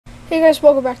Hey guys,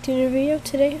 welcome back to a new video.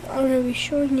 Today I'm going to be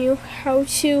showing you how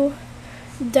to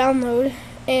download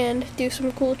and do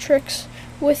some cool tricks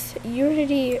with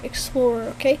Unity Explorer,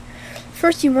 okay?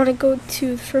 First you want to go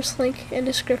to the first link in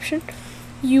the description.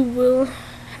 You will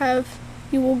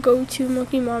go to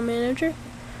Monkey Mod Manager.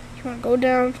 You want to go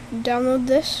down, download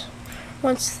this.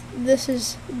 Once this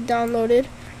is downloaded,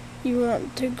 you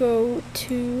want to go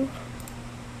to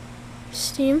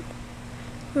Steam.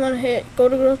 You want to go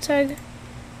to Girl Tag.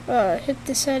 Hit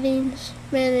the settings,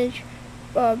 manage,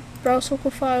 browse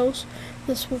local files.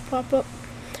 This will pop up.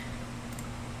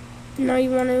 Now you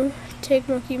want to take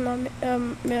Monkey Mod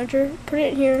Manager, put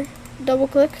it in here, double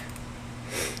click,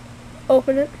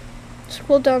 open it,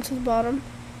 scroll down to the bottom,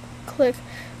 click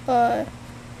BEP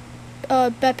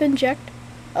inject,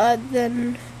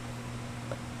 then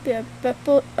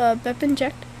BEP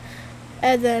inject,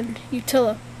 and then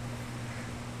Utila,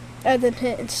 and then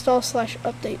hit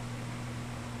install/update.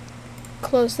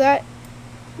 Close that,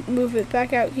 move it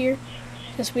back out here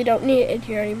because we don't need it in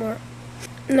here anymore.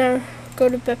 Now go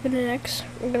to BepInX.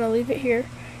 We're going to leave it here.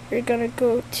 You're going to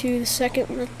go to the second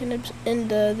link in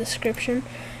the description.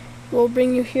 We'll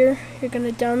bring you here. You're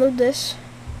going to download this.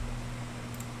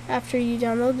 After you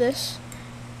download this,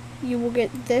 you will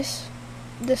get this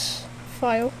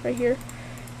file right here.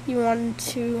 You want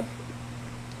to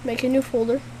make a new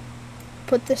folder,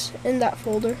 put this in that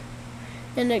folder,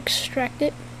 and extract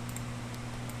it.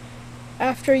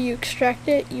 After you extract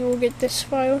it, you will get this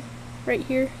file right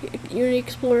here, Unity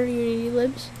Explorer, Unity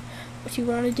Libs. What you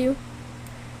want to do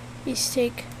is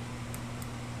take,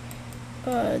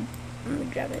 let me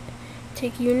grab it.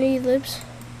 Take Unity Libs,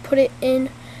 put it in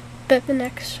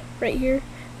BepInX right here,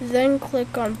 then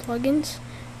click on Plugins,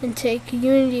 and take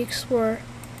Unity Explorer,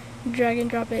 drag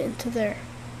and drop it into there.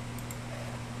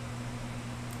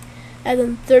 And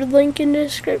then third link in the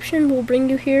description will bring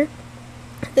you here.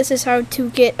 This is how to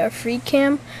get a free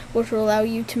cam, which will allow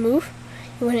you to move.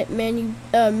 You want it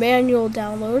manual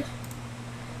download.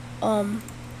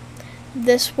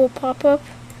 This will pop up.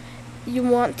 You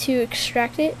want to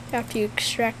extract it. After you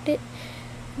extract it,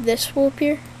 this will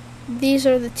appear. These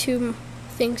are the two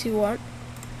things you want.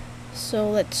 So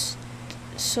let's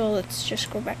just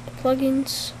go back to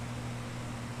plugins.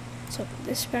 Let's open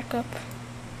this back up.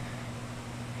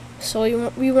 So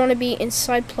we want to be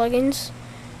inside plugins.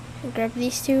 Grab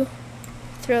these two,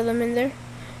 throw them in there.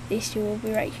 These two will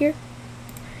be right here.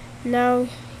 Now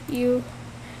you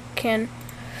can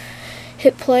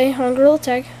hit play on Gorilla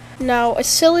Tag. Now a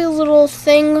silly little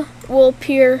thing will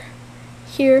appear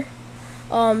here.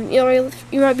 You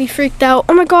might be freaked out.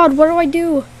 Oh my god, what do I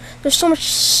do? There's so much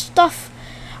stuff.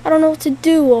 I don't know what to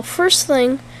do. Well, first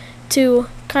thing to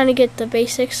kind of get the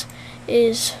basics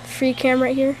is free cam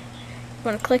right here. You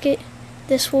want to click it.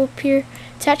 This will appear.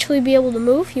 To actually be able to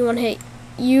move, you want to hit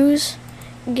use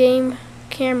game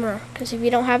camera, because if you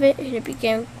don't have it, it'll be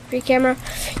free camera.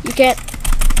 You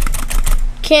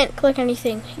can't click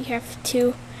anything. You have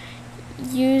to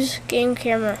use game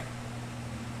camera.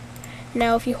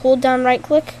 Now if you hold down right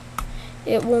click,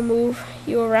 it will move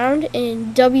you around,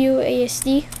 and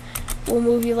WASD will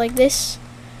move you like this.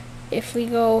 If we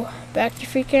go back to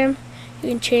free cam, you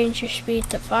can change your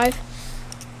speed to 5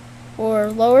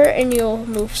 or lower, and you'll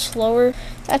move slower.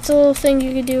 That's a little thing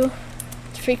you can do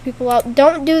to freak people out.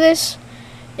 Don't do this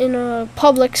in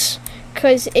Publix,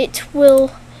 because it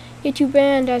will get you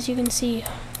banned. As you can see, I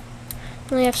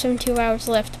only have 72 hours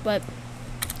left, but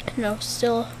no,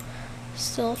 still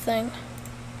a thing.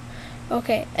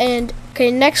 Okay,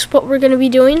 next what we're gonna be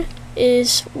doing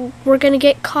is we're gonna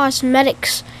get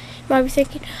cosmetics. You might be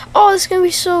thinking, oh, this is gonna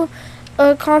be so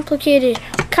complicated.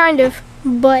 Kind of,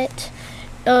 but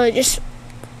just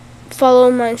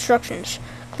follow my instructions.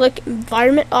 Click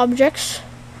environment objects,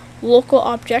 local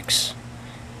objects,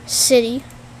 city,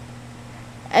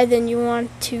 and then you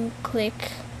want to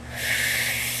click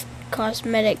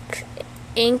cosmetic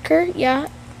anchor,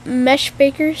 mesh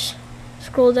bakers.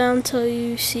 Scroll down till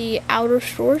you see outer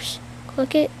stores,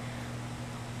 click it.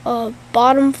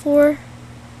 Bottom floor,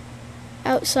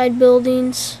 outside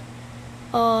buildings,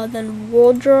 then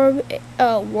wardrobe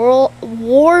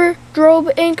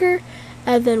anchor,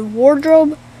 and then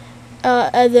wardrobe,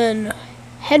 and then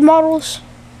head models,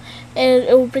 and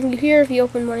it will bring you here. If you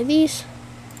open one of these,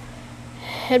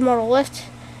 head model left,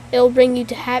 it will bring you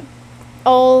to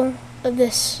all of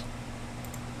this,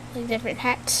 like different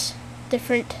hats,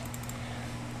 different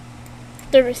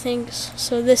things.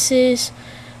 So this is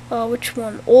which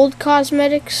one? Old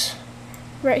cosmetics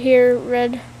right here.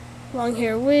 Red long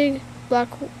hair wig, black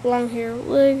long hair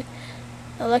wig,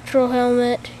 electro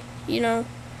helmet, a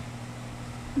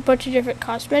bunch of different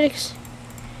cosmetics.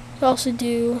 You also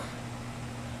do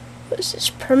what is this,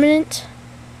 permanent,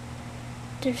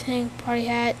 everything, party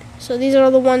hat. So these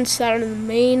are the ones that are the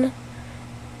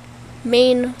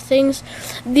main things.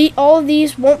 All of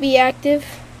these won't be active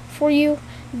for you,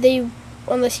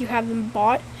 unless you have them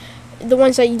bought. The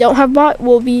ones that you don't have bought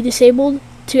will be disabled.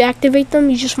 To activate them,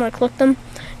 you just want to click them.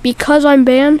 Because I'm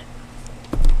banned,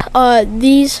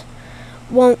 these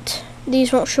won't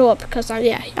show up because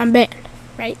I'm banned,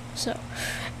 right? So,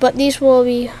 but these will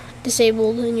be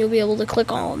disabled, and you'll be able to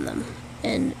click on them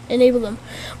and enable them.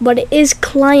 But it is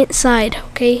client side,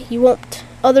 okay?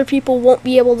 Other people won't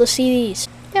be able to see these.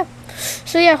 Yeah.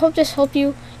 So yeah, I hope this helped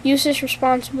you. Use this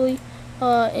responsibly,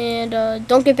 and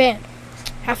don't get banned.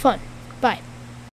 Have fun. Bye.